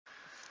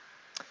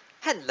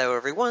Hello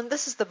everyone,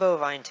 this is the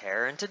Bovine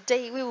Terror, and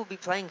today we will be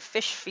playing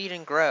Fish, Feed,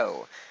 and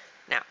Grow.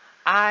 Now,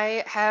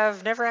 I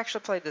have never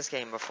actually played this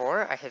game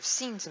before. I have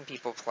seen some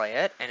people play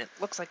it, and it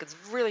looks like it's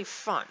really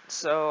fun,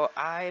 so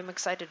I'm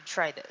excited to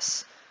try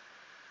this.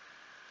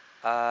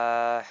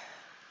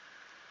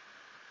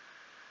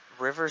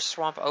 River,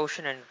 Swamp,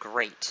 Ocean, and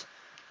Great.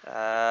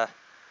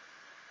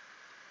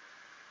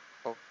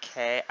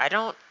 Okay, I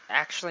don't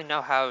actually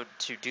know how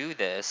to do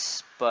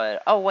this,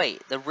 but... Oh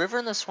wait, the river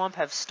and the swamp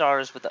have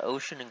stars, but the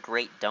ocean and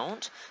great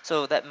don't?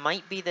 So that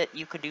might be that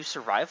you could do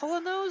survival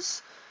in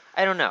those?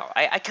 I don't know.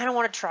 I kind of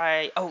want to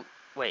try... Oh,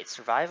 wait,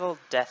 survival,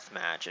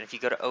 deathmatch, and if you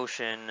go to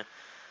ocean...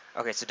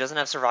 Okay, so it doesn't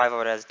have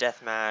survival, it has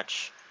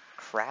deathmatch,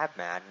 crab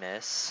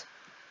madness,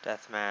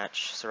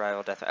 deathmatch,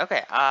 survival, deathmatch.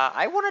 Okay,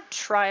 I want to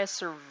try a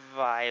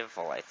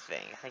survival, I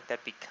think. I think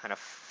that'd be kind of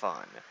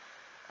fun.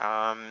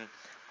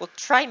 We'll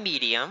try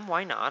medium,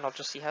 why not? I'll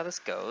just see how this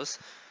goes.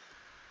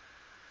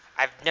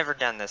 I've never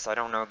done this, so I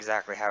don't know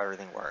exactly how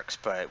everything works,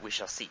 but we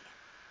shall see.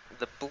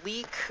 The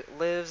bleak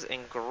lives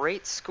in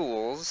great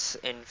schools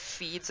and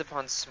feeds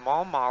upon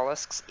small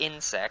mollusks,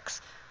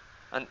 insects,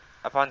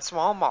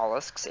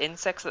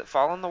 insects that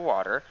fall in the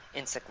water,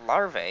 insect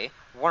larvae,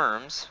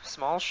 worms,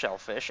 small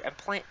shellfish, and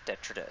plant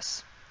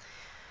detritus.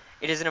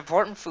 It is an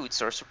important food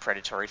source for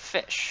predatory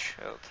fish.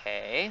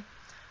 Okay.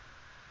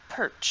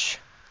 Perch.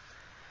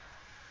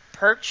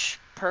 Perch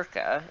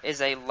perca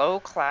is a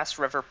low-class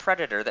river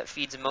predator that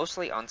feeds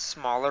mostly on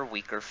smaller,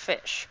 weaker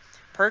fish.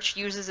 Perch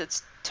uses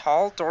its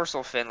tall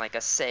dorsal fin like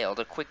a sail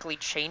to quickly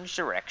change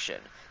direction.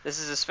 This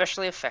is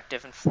especially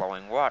effective in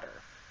flowing water.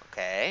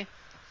 Okay.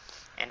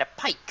 And a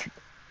pike.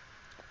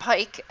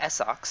 Pike,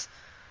 Essox,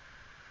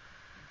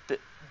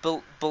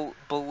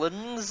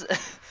 belongs,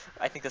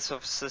 I think that's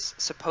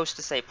supposed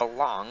to say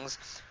belongs,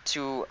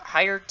 to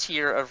higher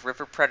tier of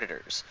river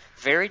predators.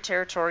 Very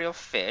territorial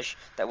fish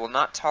that will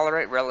not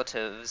tolerate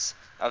relatives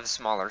of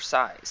smaller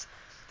size.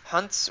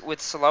 Hunts with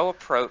slow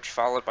approach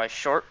followed by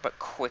short but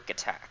quick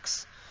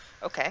attacks.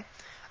 Okay.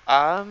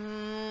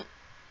 I'm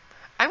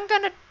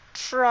gonna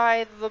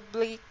try the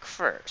bleak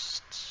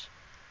first.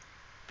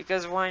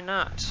 Because why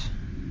not?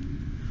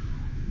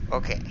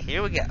 Okay,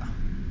 here we go.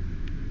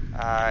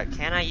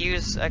 Can I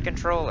use a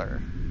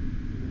controller?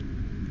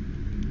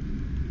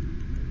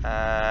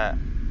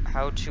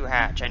 How to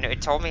hatch. I know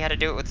it told me how to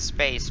do it with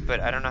space, but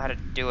I don't know how to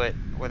do it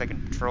with a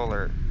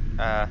controller.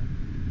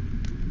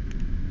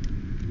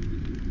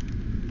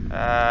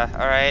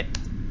 Alright.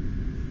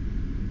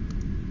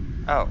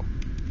 Oh.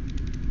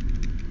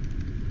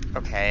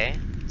 Okay.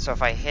 So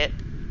if I hit...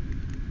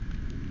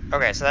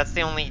 Okay, so that's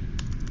the only...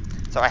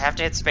 So I have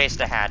to hit space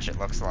to hatch, it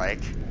looks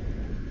like.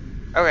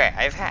 Okay,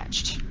 I've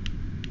hatched.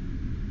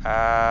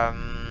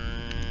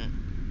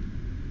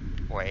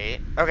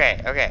 Wait.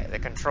 Okay, the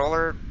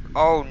controller...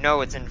 Oh,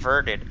 no, it's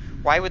inverted.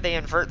 Why would they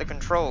invert the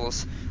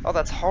controls? Oh,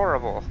 that's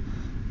horrible.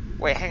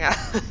 Wait, hang on.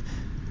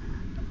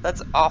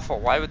 That's awful.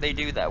 Why would they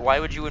do that? Why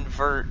would you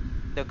invert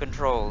the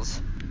controls?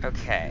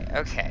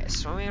 Okay.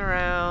 Swimming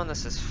around,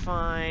 this is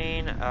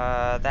fine.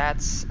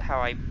 That's how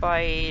I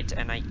bite,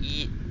 and I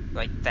eat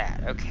like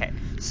that. Okay,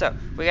 so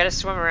we gotta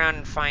swim around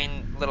and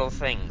find little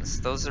things.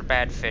 Those are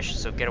bad fish,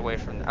 so get away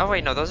from them. Oh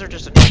wait, no, those are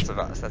just adults of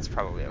us. That's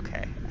probably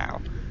okay.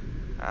 Ow.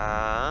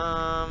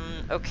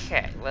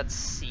 Okay, let's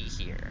see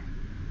here.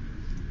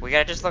 We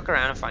gotta just look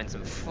around and find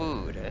some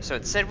food. So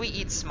it said we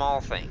eat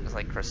small things,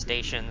 like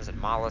crustaceans and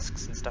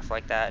mollusks and stuff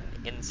like that,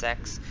 and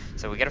insects.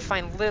 So we gotta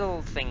find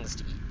little things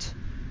to eat.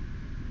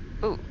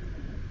 Ooh,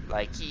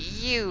 like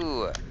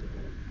you.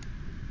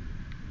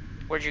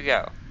 Where'd you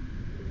go?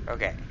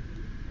 Okay.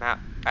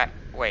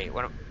 Wait,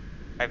 what?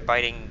 I'm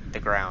biting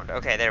the ground.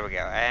 Okay, there we go.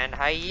 And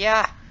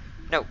hiya!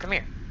 No, come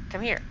here.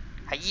 Come here.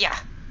 Hiya!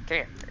 Come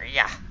here.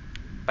 Yeah.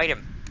 Bite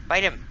him.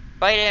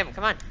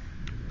 Come on.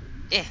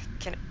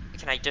 Can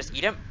I just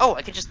eat him? Oh,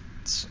 I can just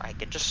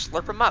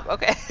slurp him up.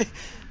 Okay.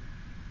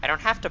 I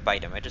don't have to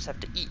bite him. I just have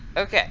to eat.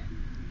 Okay.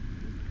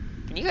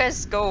 Can you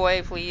guys go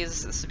away,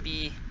 please? This would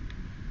be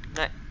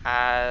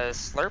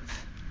slurp.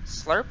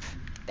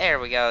 There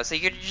we go. So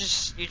you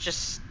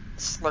just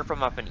slurp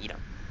him up and eat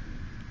him.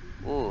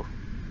 Ooh,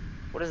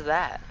 what is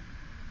that?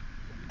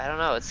 I don't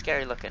know. It's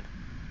scary looking.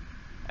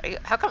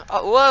 How come?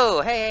 Oh,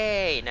 whoa!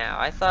 Hey! Now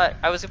I thought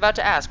I was about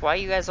to ask why are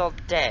you guys all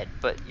dead,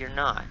 but you're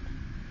not.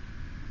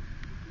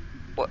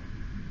 What?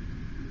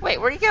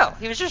 Wait, where'd he go?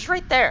 He was just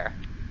right there.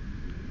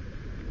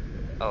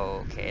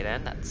 Okay,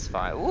 then that's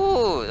fine.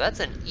 Ooh,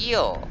 that's an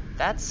eel.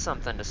 That's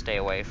something to stay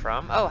away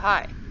from. Oh,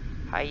 hi.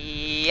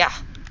 Hiya!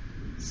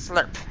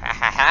 Slurp. Ha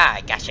ha ha!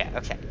 I gotcha.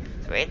 Okay,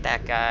 so we ate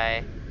that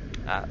guy.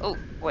 Oh,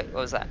 wait,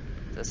 what was that?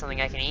 Is that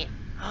something I can eat?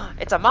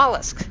 It's a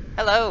mollusk!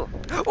 Hello!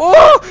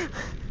 Ooh!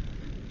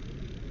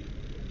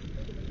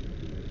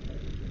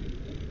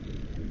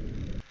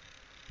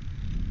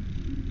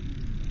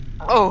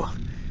 Oh,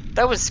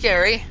 that was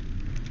scary.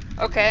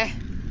 Okay.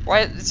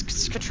 Why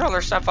this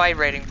controller stop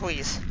vibrating,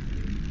 please?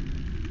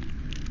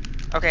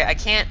 Okay, I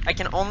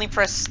can only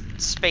press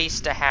space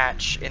to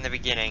hatch in the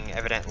beginning,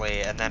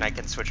 evidently, and then I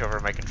can switch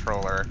over my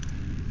controller.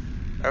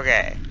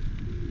 Okay.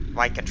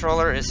 My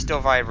controller is still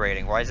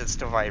vibrating. Why is it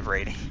still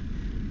vibrating?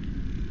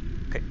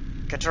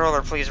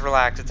 Controller, please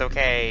relax. It's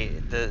okay.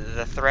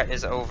 The threat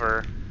is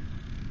over.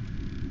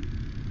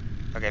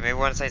 Okay, maybe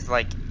once I,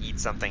 like, eat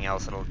something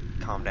else, it'll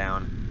calm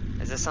down.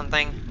 Is this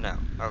something? No.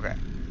 Okay.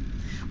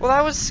 Well,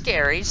 that was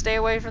scary. Stay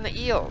away from the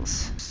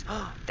eels.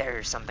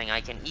 There's something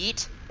I can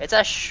eat. It's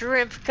a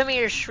shrimp. Come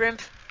here,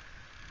 shrimp.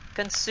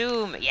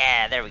 Consume.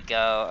 Yeah, there we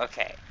go.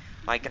 Okay.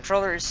 My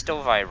controller is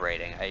still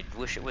vibrating. I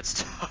wish it would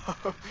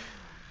stop.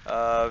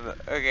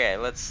 Okay,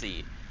 let's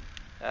see.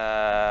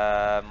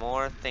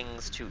 More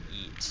things to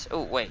eat.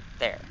 Oh, wait,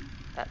 there.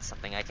 That's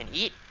something I can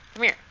eat.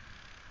 Come here.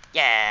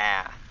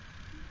 Yeah.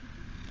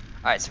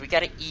 Alright, so we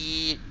gotta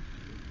eat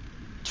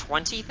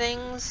 20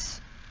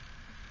 things?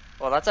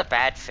 Well, that's a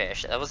bad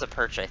fish. That was a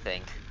perch, I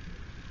think.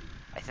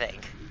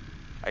 Alright,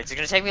 it's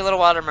gonna take me a little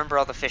while to remember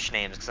all the fish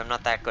names, because I'm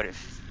not that good at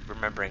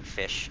remembering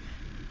fish.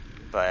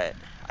 But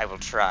I will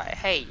try.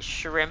 Hey,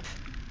 shrimp.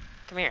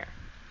 Come here.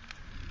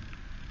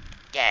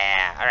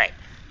 Yeah, alright.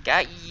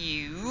 Got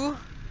you.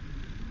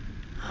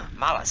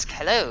 Mollusk,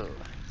 hello.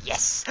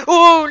 Yes.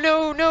 Oh,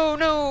 no, no,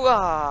 no.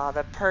 Ah,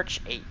 the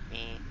perch ate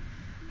me.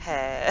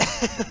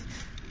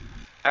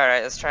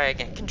 Alright, let's try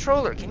again.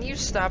 Controller, can you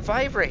stop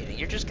vibrating?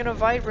 You're just gonna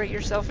vibrate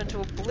yourself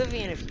into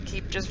oblivion if you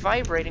keep just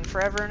vibrating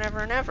forever and ever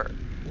and ever.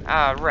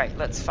 Alright,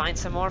 let's find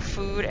some more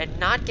food and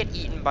not get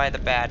eaten by the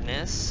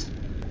badness.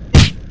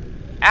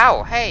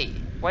 Ow, hey!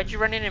 Why'd you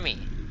run into me?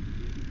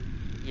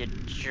 You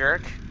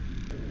jerk.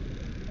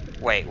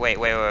 Wait.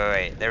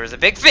 There was a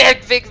big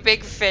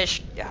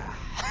fish!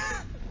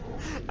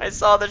 I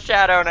saw the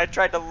shadow and I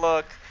tried to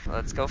look.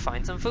 Let's go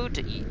find some food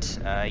to eat.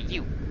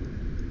 You.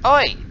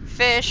 Oi!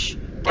 Fish!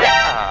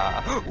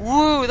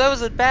 Woo! That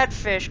was a bad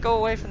fish. Go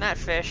away from that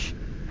fish.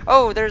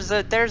 Oh, there's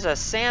a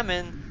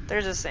salmon.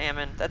 There's a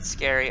salmon. That's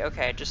scary.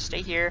 Okay, just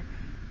stay here.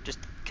 Just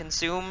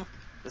consume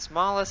this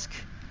mollusk.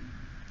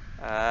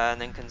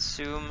 And then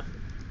consume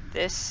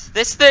this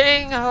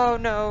thing! Oh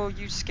no,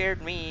 you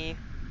scared me.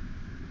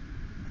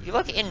 You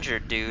look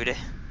injured, dude.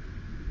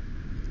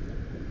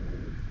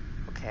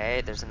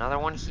 Okay, there's another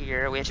one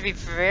here. We have to be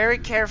very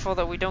careful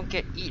that we don't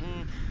get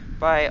eaten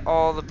by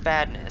all the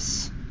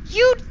badness.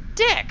 You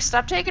dick!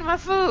 Stop taking my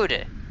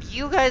food!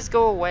 You guys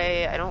go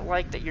away. I don't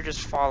like that you're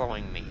just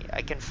following me.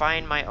 I can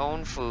find my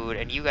own food,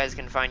 and you guys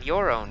can find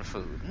your own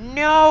food.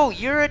 No!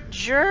 You're a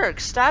jerk!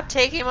 Stop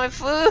taking my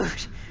food!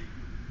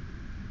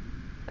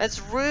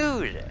 That's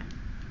rude!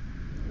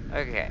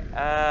 Okay,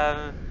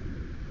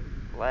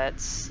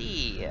 let's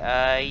see.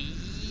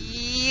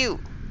 You!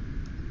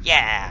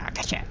 Yeah!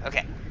 Gotcha!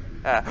 Okay.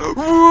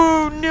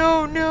 Whoa!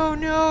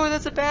 No!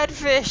 That's a bad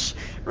fish!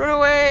 Run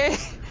away!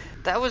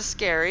 That was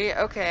scary.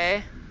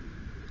 Okay.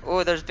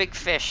 Oh, there's big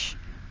fish.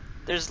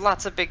 There's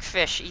lots of big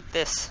fish. Eat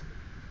this.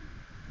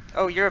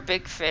 Oh, you're a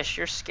big fish.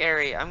 You're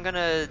scary. I'm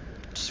gonna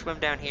swim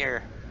down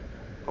here.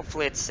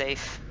 Hopefully it's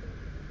safe.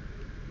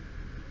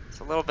 It's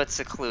a little bit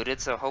secluded,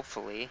 so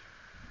hopefully.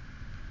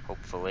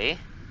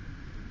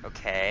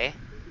 Okay.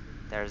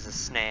 There's a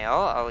snail.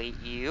 I'll eat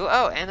you.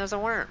 Oh, and there's a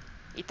worm.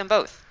 Eat them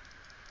both.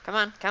 Come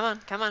on.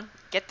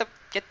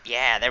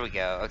 Yeah, there we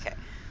go. Okay.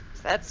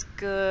 So that's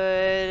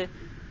good.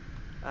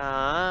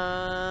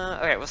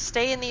 Okay, we'll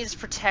stay in these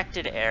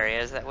protected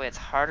areas. That way it's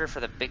harder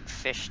for the big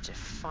fish to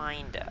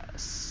find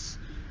us.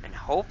 And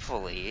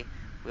hopefully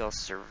we'll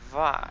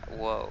survive.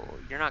 Whoa,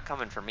 you're not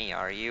coming for me,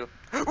 are you?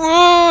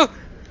 Whoa!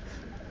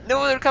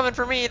 No, they're coming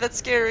for me. That's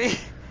scary.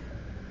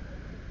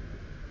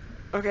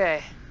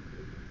 Okay.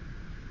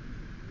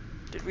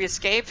 Did we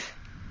escape?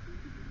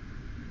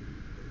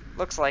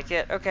 Looks like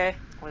it. Okay.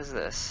 What is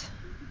this?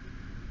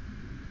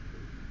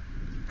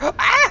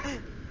 Ah!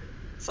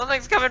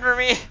 Something's coming for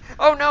me.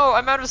 Oh no,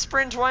 I'm out of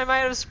sprint. Why am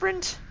I out of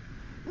sprint?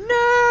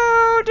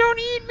 No, don't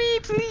eat me,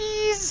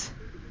 please.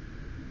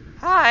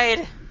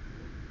 Hide.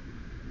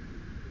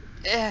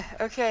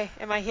 Okay,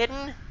 am I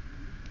hidden?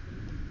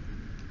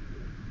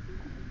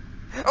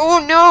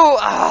 Oh no!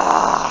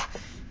 Ah!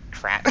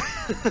 Crap.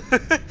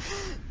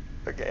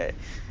 Okay.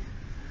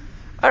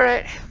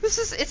 Alright,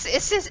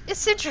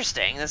 it's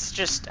interesting. It's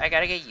just, I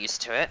gotta get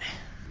used to it.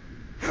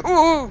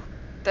 Ooh!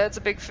 That's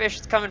a big fish.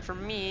 It's coming for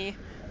me.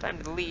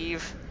 Time to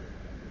leave.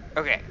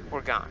 Okay,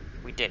 we're gone.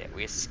 We did it.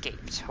 We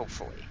escaped,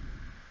 hopefully.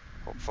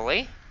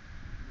 Hopefully,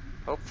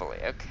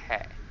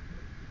 okay.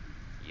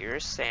 You're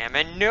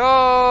salmon.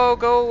 No!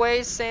 Go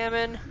away,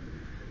 salmon!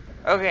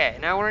 Okay,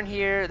 now we're in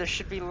here. There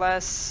should be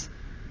less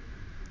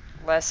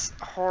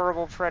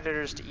horrible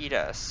predators to eat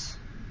us.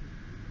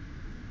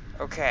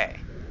 Okay.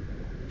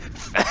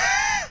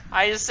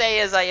 I just say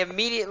as I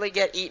immediately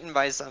get eaten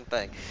by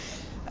something.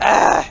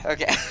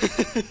 Okay.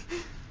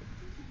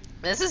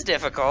 This is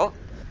difficult.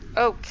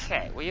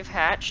 Okay, we've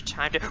hatched.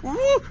 Time to.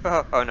 Woo!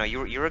 Oh no,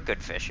 you're a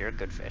good fish. You're a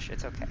good fish.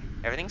 It's okay.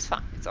 Everything's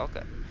fine. It's all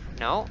good.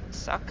 No,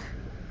 suck.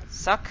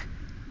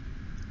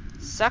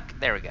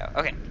 There we go.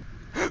 Okay.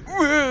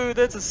 Woo!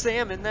 That's a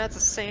salmon.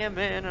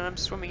 And I'm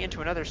swimming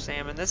into another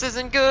salmon. This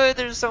isn't good.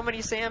 There's so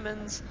many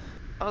salmons.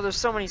 Oh, there's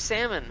so many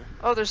salmon.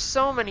 Why are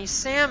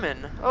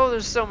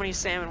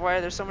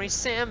there so many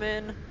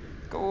salmon?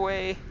 Go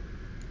away.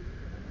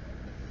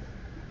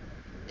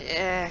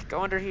 Yeah,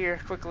 go under here,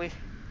 quickly.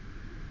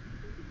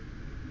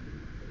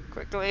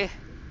 Quickly.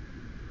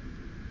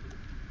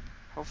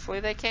 Hopefully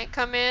they can't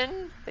come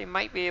in. They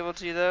might be able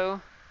to,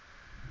 though.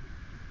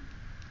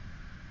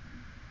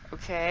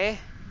 Okay.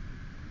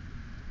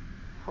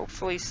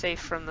 Hopefully safe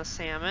from the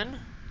salmon.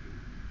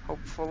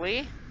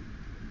 Hopefully.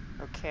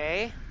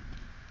 Okay.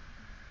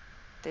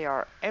 They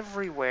are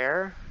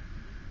everywhere.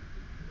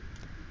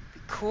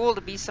 Be cool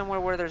to be somewhere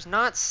where there's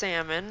not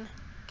salmon.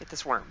 Get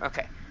this worm.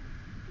 Okay.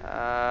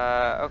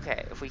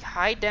 Okay. If we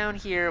hide down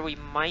here, we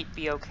might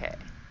be okay.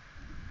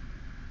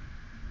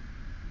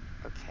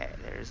 Okay,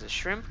 there's a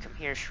shrimp. Come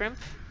here, shrimp.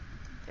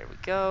 There we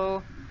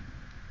go.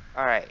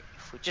 All right.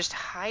 If we just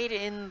hide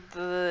in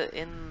the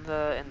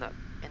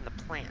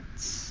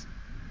plants,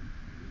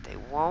 they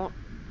won't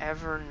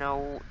ever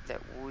know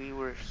that we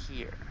were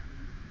here.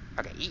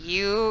 Okay, eat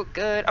you.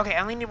 Good. Okay,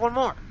 I only need one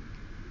more.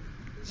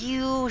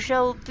 You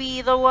shall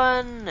be the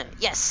one.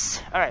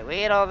 Yes. All right, we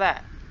ate all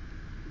that.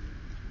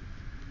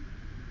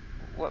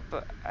 What?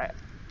 But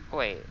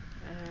wait.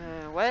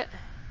 What?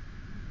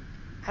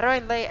 How do I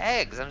lay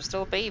eggs? I'm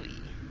still a baby.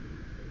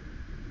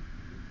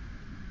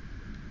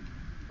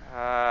 Do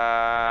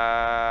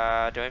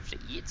I have to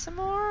eat some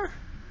more?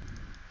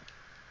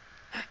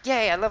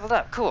 Yay, I leveled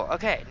up. Cool.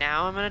 Okay,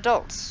 now I'm an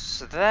adult.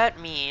 So that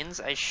means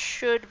I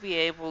should be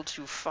able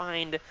to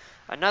find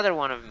another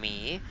one of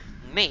me,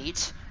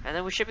 mate, and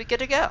then we should be good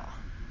to go.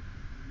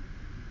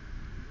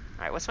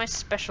 Alright, what's my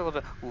special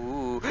ability?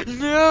 Ooh,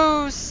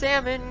 no,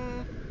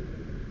 salmon!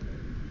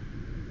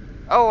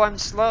 Oh, I'm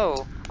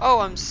slow. Oh,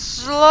 I'm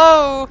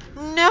slow!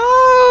 No!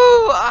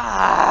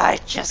 Ah, I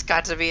just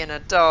got to be an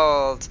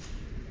adult.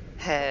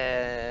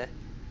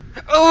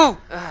 Oh!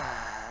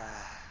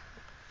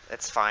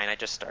 That's fine, I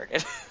just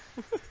started.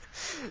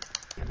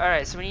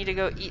 Alright, so we need to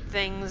go eat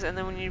things, and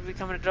then we need to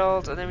become an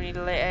adult, and then we need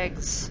to lay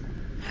eggs.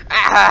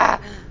 Ah!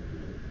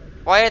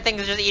 Why are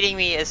things just eating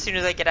me as soon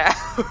as I get out?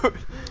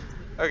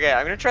 Okay,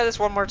 I'm gonna try this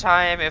one more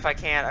time. If I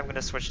can't, I'm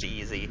gonna switch to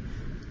easy.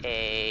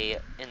 A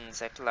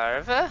insect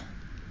larva.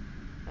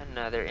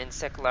 Another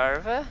insect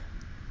larva.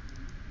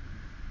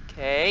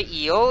 Okay,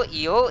 eel,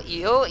 eel,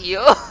 eel,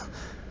 eel.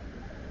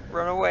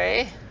 Run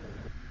away.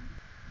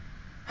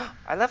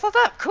 I leveled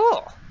up,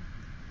 cool.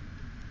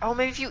 Oh,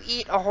 maybe if you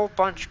eat a whole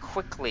bunch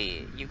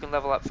quickly, you can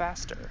level up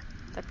faster.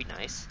 That'd be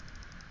nice.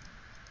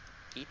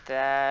 Eat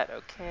that,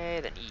 okay,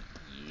 then eat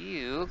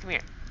you. Come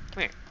here,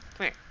 come here,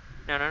 come here.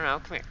 No, no, no,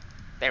 come here.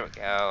 There we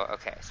go.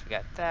 Okay, so we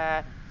got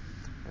that.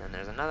 And then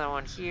there's another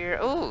one here.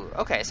 Ooh,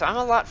 okay, so I'm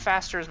a lot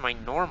faster as my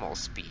normal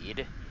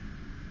speed,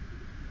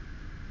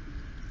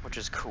 which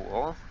is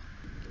cool.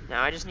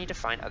 Now I just need to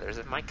find others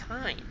of my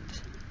kind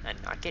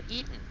and not get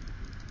eaten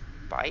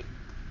by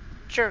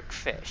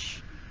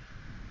jerkfish.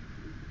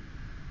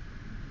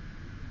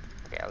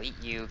 Okay, I'll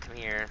eat you. Come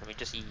here. Let me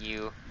just eat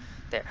you.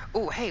 There.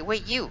 Ooh, hey,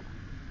 wait, you.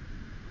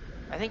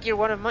 I think you're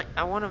one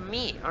of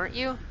me, aren't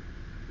you?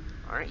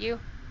 Aren't you?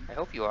 I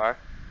hope you are.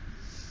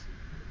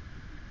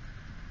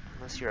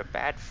 Unless you're a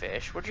bad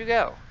fish. Where'd you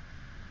go?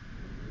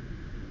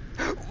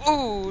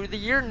 Ooh,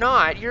 you're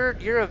not.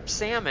 You're a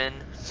salmon.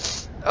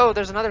 Oh,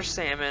 there's another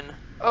salmon.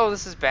 Oh,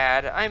 this is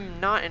bad.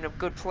 I'm not in a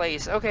good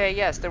place. Okay,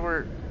 yes,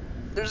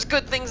 there's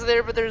good things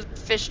there, but there's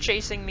fish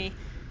chasing me.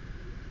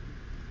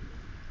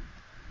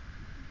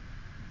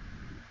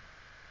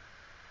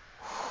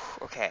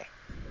 Okay.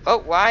 Oh,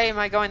 why am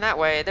I going that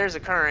way? There's a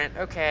current.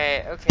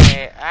 Okay,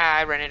 okay. Ah,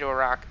 I ran into a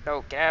rock.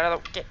 No, get out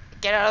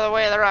of the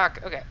way of the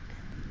rock. Okay.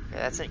 Okay,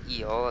 that's an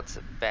eel. That's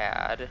a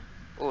bad.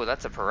 Oh,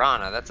 that's a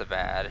piranha. That's a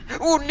bad.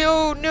 Oh,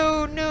 no,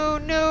 no, no,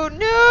 no,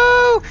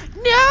 no!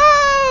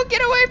 No!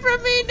 Get away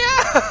from me! No!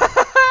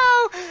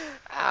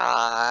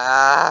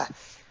 Ah.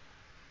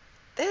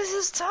 This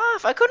is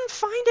tough. I couldn't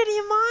find any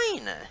of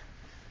mine.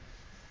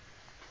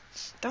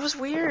 That was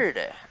weird.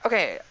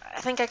 Okay,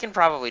 I think I can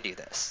probably do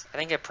this. I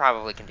think I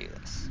probably can do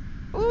this.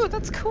 Ooh,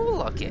 that's cool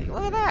looking.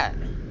 Look at that.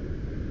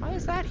 Why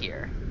is that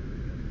here?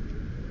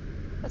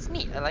 That's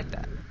neat. I like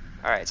that.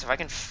 Alright, so if I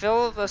can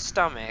fill the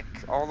stomach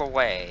all the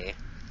way,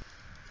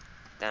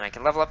 then I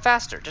can level up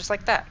faster, just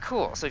like that.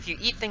 Cool. So if you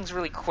eat things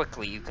really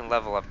quickly, you can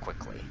level up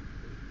quickly,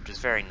 which is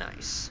very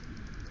nice.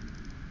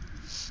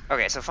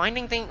 Okay, so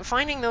finding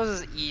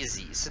those is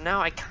easy. So now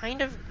I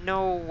kind of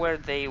know where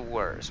they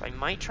were. So I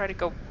might try to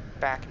go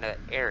back into that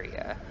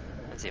area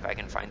and see if I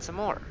can find some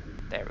more.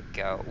 There we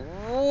go.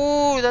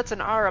 Ooh, that's an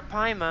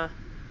arapaima.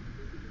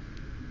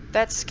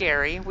 That's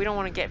scary. We don't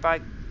want to get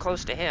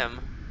close to him.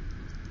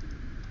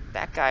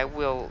 That guy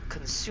will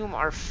consume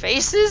our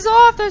faces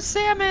off. There's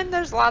salmon.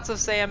 There's lots of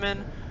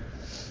salmon.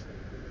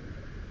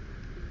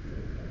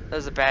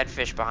 There's a bad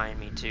fish behind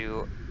me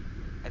too.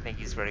 I think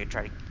he's ready to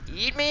try to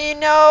eat me.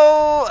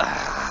 No!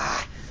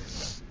 I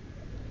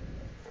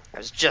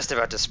was just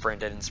about to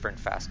sprint. I didn't sprint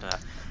fast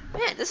enough.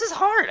 Man, this is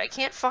hard. I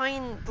can't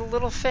find the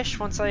little fish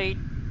once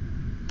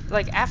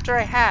after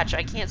I hatch,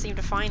 I can't seem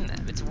to find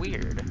them. It's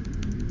weird.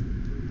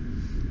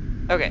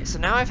 Okay, so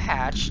now I've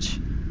hatched.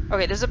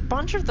 Okay, there's a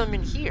bunch of them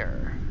in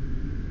here.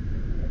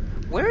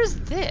 Where is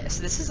this?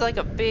 This is like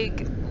a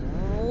big...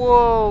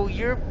 Whoa,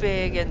 you're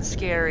big and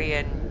scary,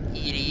 and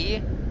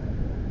Edie.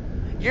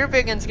 You're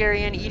big and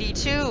scary and Edie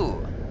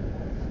too.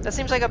 That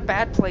seems like a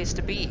bad place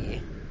to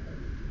be.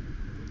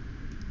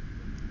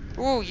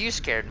 Ooh, you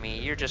scared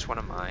me. You're just one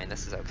of mine.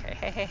 This is okay.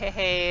 Hey, hey, hey,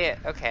 hey.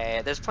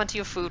 Okay, there's plenty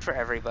of food for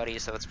everybody,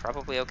 so it's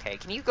probably okay.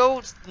 Can you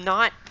go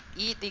not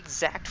eat the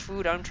exact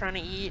food I'm trying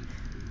to eat?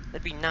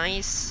 That'd be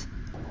nice.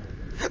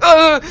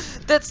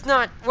 That's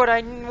not what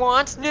I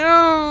want.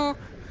 No!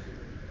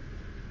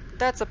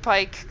 That's a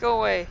pike. Go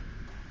away.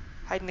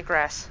 Hide in the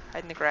grass.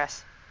 Hide in the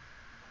grass.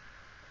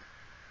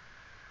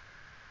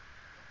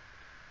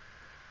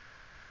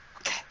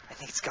 Okay, I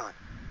think it's gone.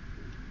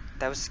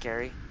 That was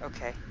scary.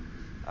 Okay.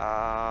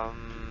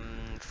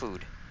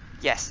 Food.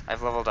 Yes,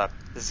 I've leveled up.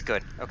 This is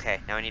good. Okay,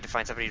 now I need to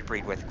find somebody to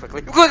breed with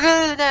quickly.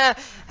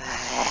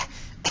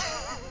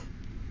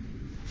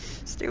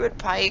 Stupid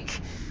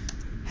pike.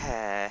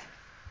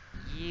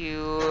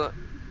 You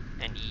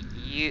and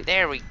you.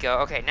 There we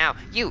go. Okay, now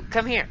you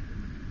come here.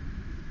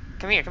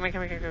 Come here. Come here.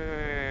 Come here. Come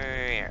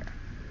here.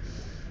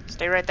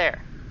 Stay right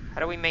there.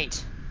 How do we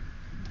mate?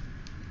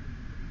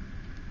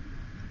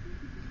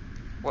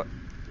 What?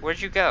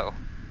 Where'd you go?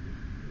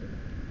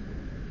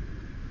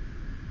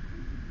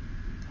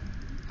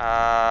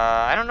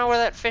 I don't know where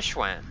that fish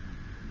went.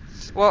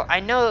 Well, I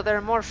know that there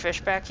are more fish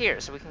back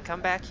here, so we can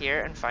come back here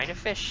and find a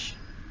fish.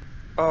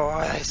 Oh,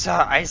 I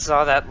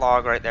saw that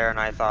log right there, and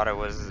I thought it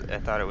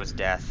was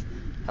death.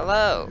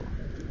 Hello.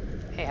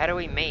 Hey, how do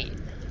we mate?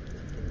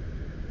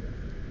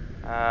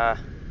 Oh,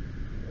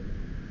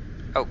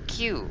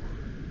 Q.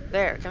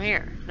 There, come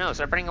here. No,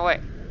 start running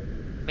away.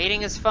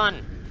 Mating is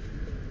fun.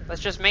 Let's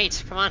just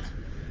mate. Come on.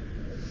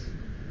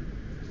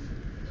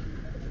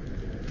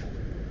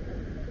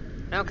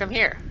 No, come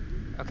here.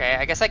 Okay,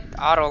 I guess I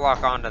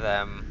auto-lock onto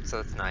them, so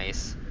that's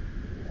nice.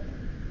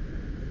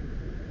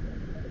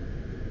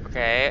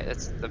 Okay,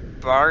 the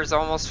bar's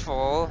almost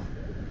full.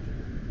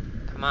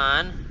 Come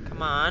on,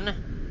 come on.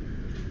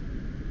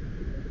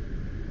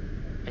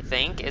 I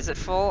think. Is it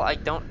full? I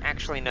don't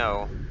actually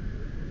know.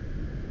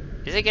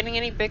 Is it getting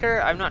any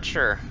bigger? I'm not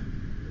sure.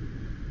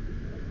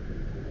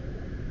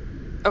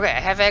 Okay, I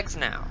have eggs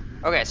now.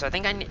 Okay, so I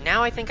think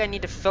I think I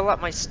need to fill up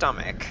my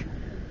stomach.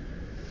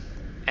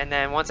 And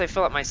then once I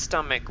fill up my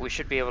stomach, we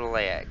should be able to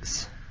lay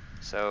eggs.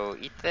 So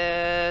eat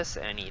this,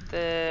 and eat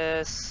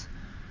this,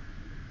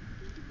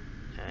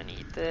 and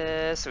eat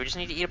this. So we just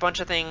need to eat a bunch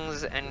of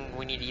things, and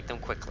we need to eat them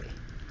quickly.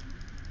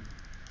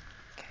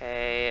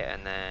 Okay,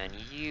 and then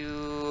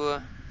you,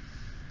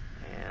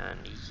 and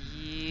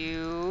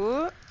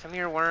you. Come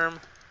here, worm.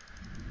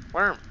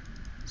 Worm,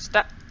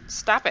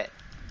 stop it.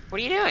 What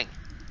are you doing?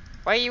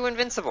 Why are you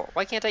invincible?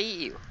 Why can't I eat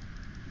you?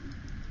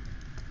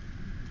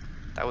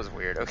 That was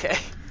weird, okay.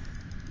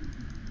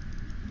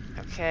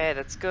 Okay,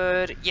 that's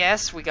good.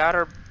 Yes, we got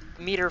our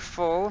meter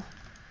full.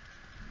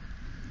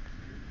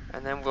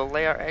 And then we'll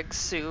lay our eggs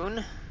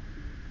soon.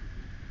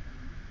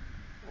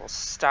 We'll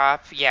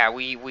stop. Yeah,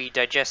 we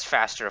digest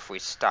faster if we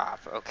stop.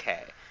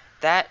 Okay.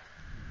 That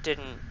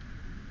didn't...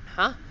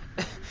 Huh?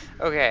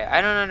 Okay, I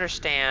don't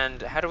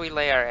understand. How do we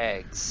lay our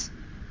eggs?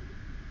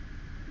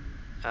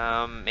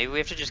 Maybe we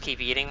have to just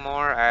keep eating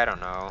more? I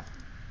don't know.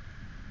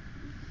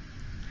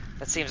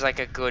 That seems like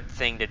a good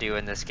thing to do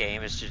in this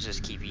game, is to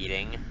just keep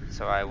eating,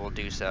 so I will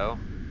do so.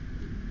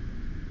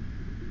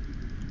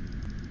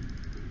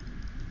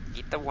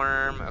 Eat the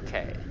worm,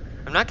 okay.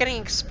 I'm not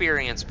getting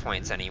experience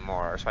points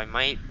anymore, so I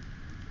might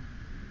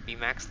be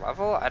max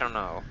level? I don't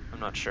know,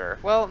 I'm not sure.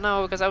 Well,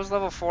 no, because I was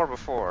level 4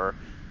 before,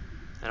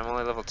 and I'm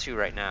only level 2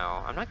 right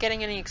now. I'm not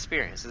getting any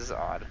experience, this is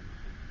odd.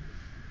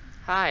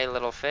 Hi,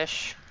 little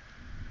fish.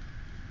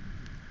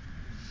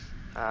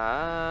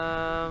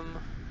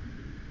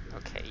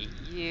 Okay,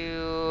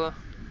 you.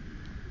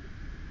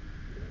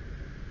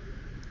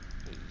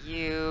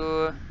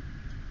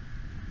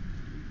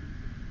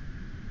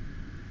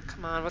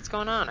 Come on, what's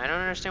going on? I don't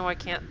understand why I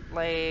can't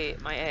lay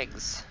my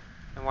eggs.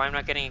 And why I'm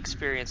not getting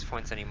experience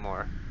points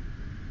anymore.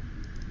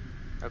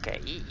 Okay,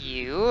 eat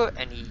you,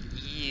 and eat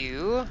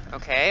you.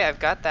 Okay, I've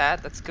got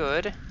that, that's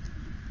good.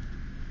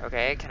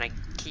 Okay, can I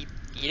keep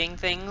eating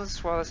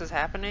things while this is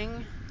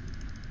happening?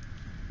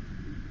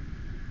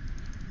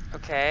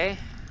 Okay.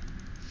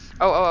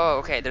 Oh,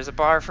 okay, there's a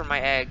bar for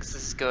my eggs,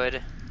 this is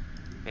good.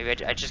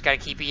 Maybe I just gotta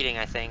keep eating,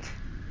 I think.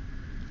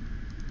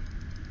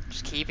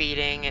 Just keep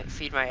eating,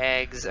 feed my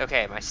eggs.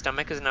 Okay, my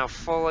stomach is now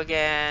full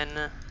again.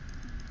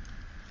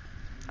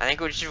 I think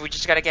we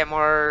just gotta get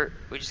more,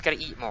 we just gotta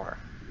eat more.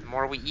 The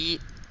more we eat,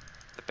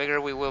 the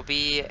bigger we will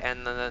be,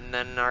 and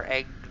then our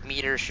egg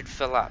meter should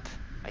fill up,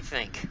 I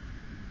think.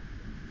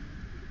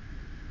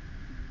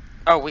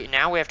 Oh,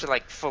 now we have to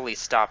like fully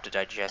stop to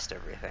digest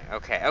everything.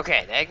 Okay,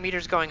 okay, the egg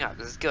meter's going up,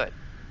 this is good.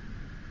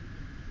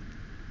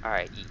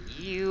 Alright, eat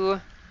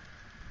you.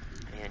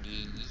 And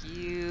eat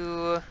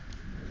you.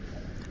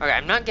 Okay,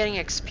 I'm not getting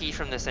XP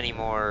from this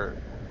anymore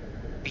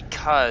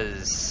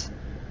because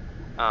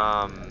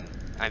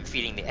I'm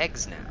feeding the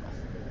eggs now,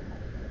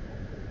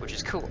 which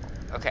is cool.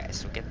 Okay,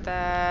 so get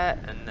that,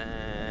 and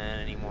then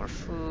any more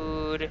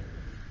food.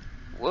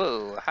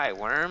 Whoa, hi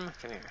worm,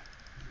 come here.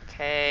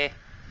 Okay,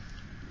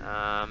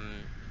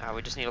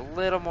 We just need a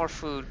little more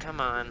food.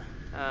 Come on.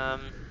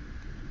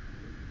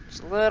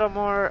 Just a little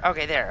more.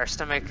 Okay, there. Our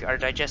stomach, our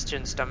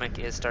digestion stomach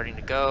is starting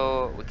to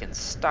go. We can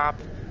stop.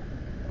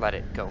 Let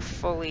it go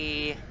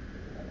fully.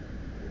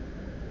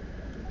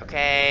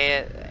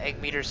 Okay,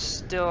 egg meter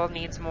still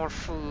needs more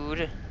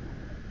food.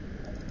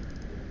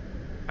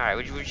 Alright,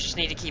 we just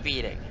need to keep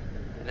eating.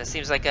 And this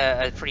seems like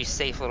a pretty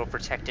safe little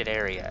protected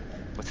area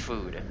with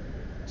food.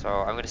 So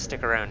I'm going to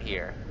stick around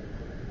here.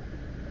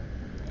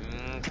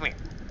 Come here.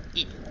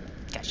 Eat.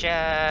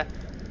 Gotcha.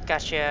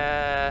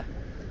 Gotcha.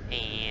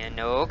 And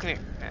no, come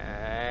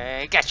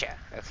here. Gotcha.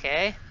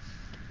 Okay.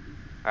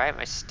 Alright,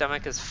 my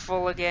stomach is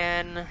full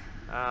again.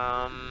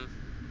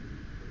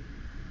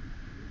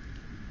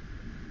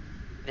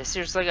 This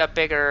is like a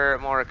bigger,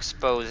 more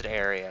exposed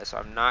area, so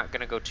I'm not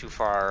going to go too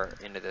far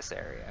into this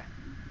area.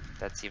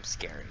 That seems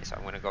scary, so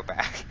I'm going to go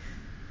back.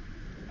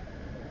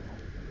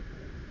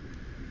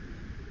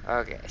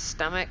 Okay,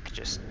 stomach,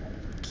 just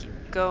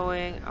keep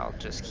going. I'll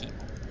just keep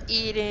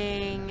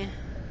eating.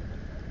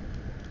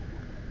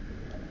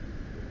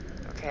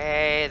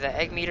 Okay, the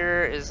egg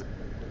meter is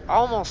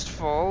almost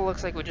full.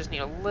 Looks like we just need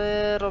a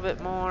little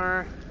bit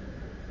more.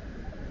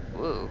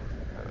 Ooh.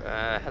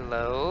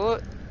 Hello,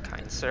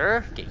 kind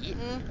sir. Get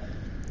eaten.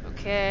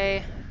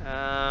 Okay.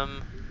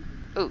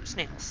 Ooh,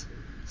 snails.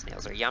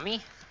 Snails are yummy.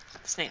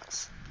 Eat the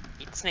snails.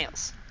 Eat the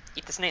snails.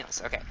 Eat the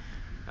snails. Okay.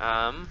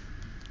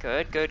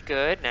 Good, good,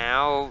 good.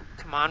 Now,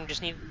 come on,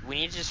 we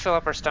need to just fill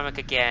up our stomach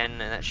again,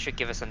 and that should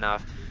give us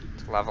enough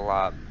to level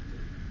up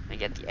and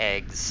get the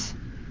eggs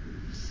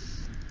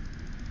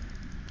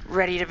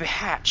ready to be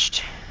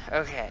hatched.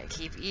 Okay,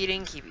 keep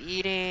eating, keep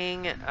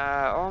eating.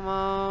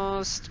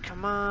 Almost.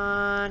 Come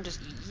on,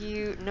 just eat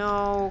you.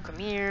 No, come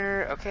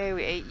here. Okay,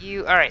 we ate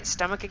you. Alright,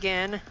 stomach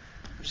again.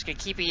 I'm just gonna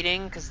keep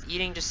eating, because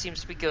eating just seems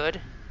to be good.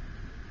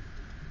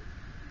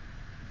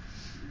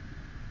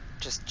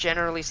 Just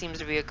generally seems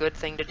to be a good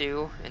thing to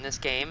do in this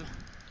game.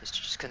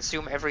 Just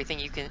consume everything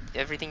you can.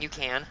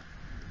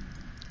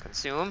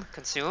 Consume,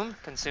 consume,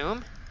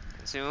 consume,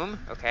 consume.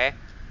 Okay.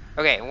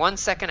 Okay, 1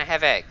 second I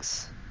have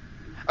eggs.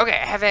 Okay,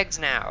 I have eggs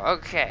now.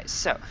 Okay,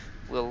 so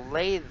we'll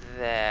lay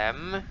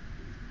them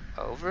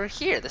over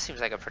here. This seems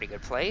like a pretty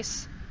good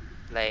place.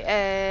 Lay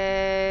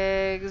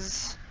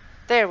eggs.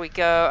 There we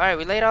go. Alright,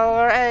 we laid all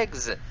our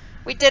eggs.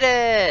 We did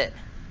it!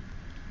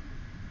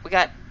 We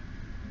got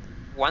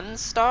 1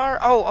 star?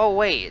 Oh,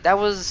 wait. That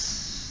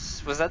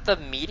was that the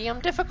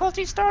medium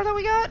difficulty star that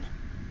we got?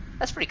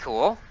 That's pretty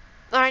cool.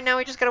 Alright, now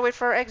we just gotta wait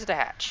for our eggs to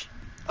hatch.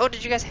 Oh,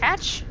 did you guys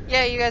hatch?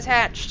 Yeah, you guys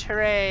hatched.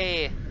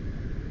 Hooray.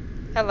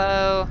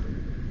 Hello.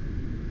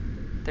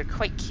 They're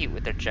quite cute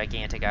with their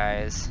gigantic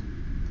eyes.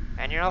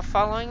 And you're all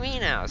following me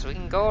now, so we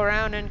can go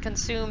around and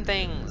consume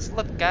things.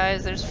 Look,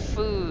 guys, there's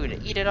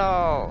food. Eat it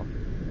all.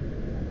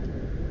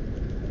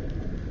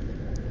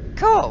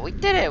 Cool, we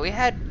did it. We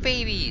had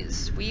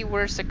babies. We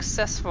were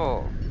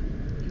successful.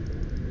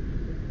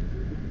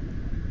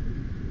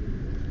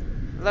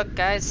 Look,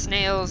 guys,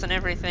 snails and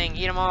everything.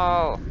 Eat them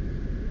all.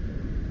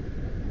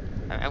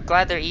 I'm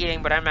glad they're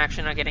eating, but I'm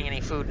actually not getting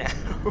any food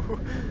now.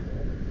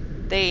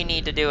 They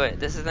need to do it.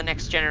 This is the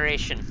next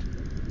generation.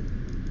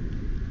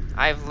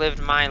 I've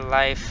lived my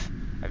life.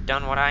 I've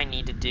done what I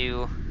need to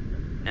do.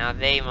 Now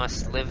they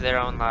must live their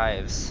own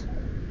lives.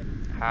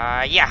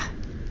 Yeah.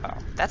 Oh,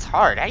 that's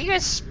hard. How do you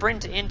guys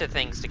sprint into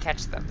things to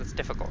catch them? That's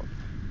difficult.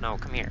 No,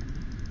 come here.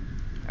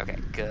 Okay,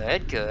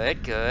 good,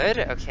 good, good.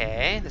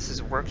 Okay, this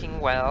is working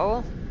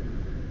well.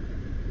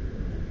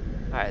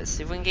 Alright, let's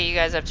see if we can get you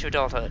guys up to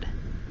adulthood.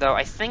 Though,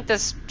 I think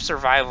this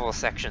survival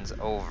section's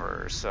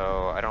over,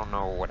 so I don't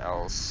know what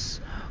else.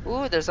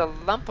 Ooh, there's a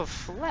lump of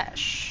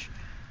flesh.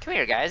 Come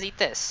here, guys, eat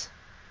this.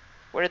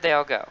 Where did they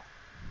all go?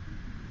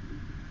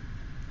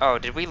 Oh,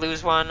 did we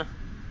lose one?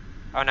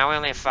 Oh, now we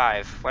only have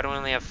 5. Why do we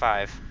only have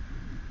 5?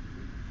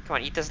 Come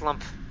on, eat this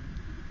lump.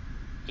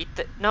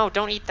 No,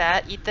 don't eat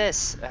that. Eat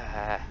this.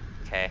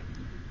 Okay.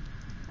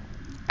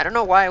 I don't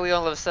know why we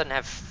all of a sudden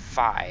have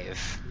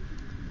 5.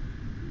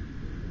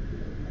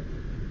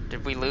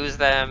 Did we lose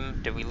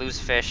them? Did we lose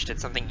fish? Did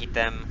something eat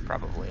them?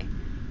 Probably.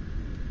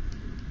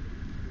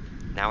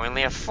 Now we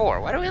only have 4.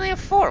 Why do we only have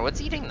 4?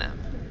 What's eating them?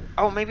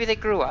 Oh, maybe they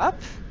grew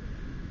up?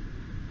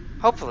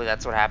 Hopefully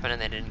that's what happened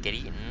and they didn't get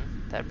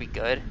eaten. That'd be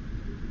good.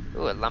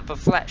 Ooh, a lump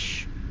of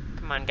flesh.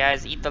 Come on,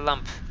 guys, eat the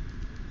lump.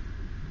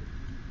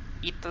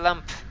 Eat the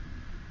lump.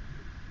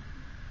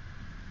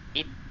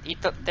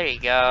 There you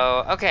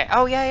go. Okay.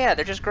 Oh, yeah,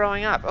 they're just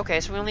growing up. Okay,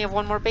 so we only have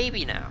 1 more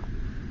baby now.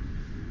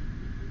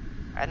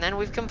 And then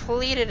we've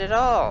completed it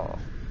all.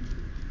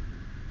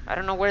 I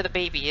don't know where the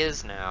baby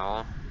is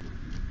now.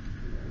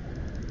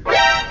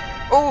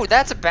 Oh,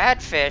 that's a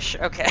bad fish.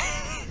 Okay.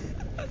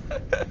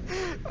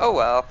 Oh,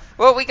 well.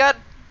 Well, we got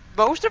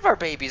most of our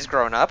babies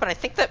grown up, and I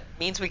think that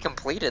means we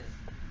completed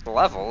the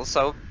level.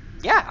 So,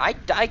 yeah,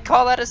 I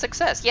call that a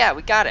success. Yeah,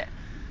 we got it.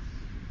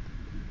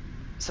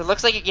 So it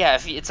looks like, yeah,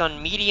 if it's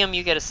on medium,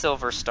 you get a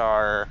silver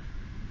star.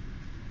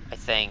 I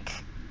think.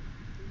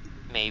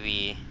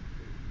 Maybe.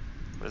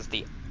 What is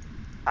the...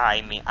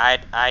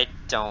 I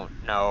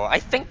don't know. I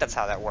think that's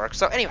how that works.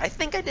 So anyway, I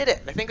think I did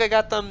it. I think I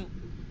got them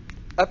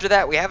up to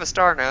that. We have a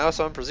star now,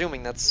 so I'm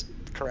presuming that's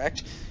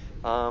correct.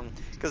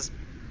 Because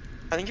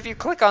I think if you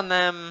click on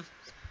them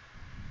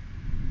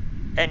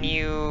and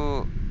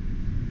you...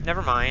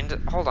 Never mind.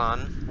 Hold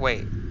on.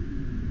 Wait.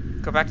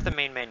 Go back to the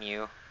main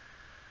menu.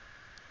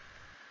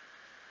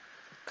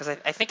 Because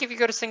I think if you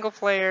go to single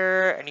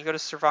player and you go to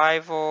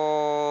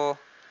survival...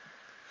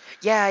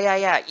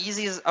 Yeah.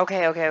 Easy is...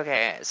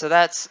 Okay. So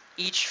that's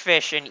each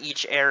fish in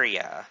each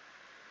area.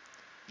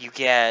 You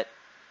get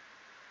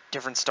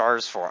different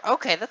stars for.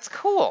 Okay, that's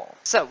cool.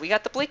 So we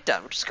got the Bleak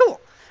done, which is cool.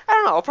 I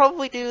don't know, I'll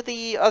probably do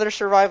the other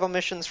survival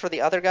missions for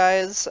the other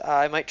guys.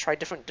 I might try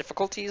different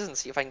difficulties and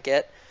see if I can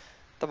get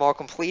them all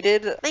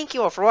completed. Thank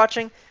you all for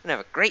watching, and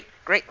have a great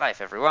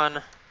life,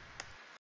 everyone.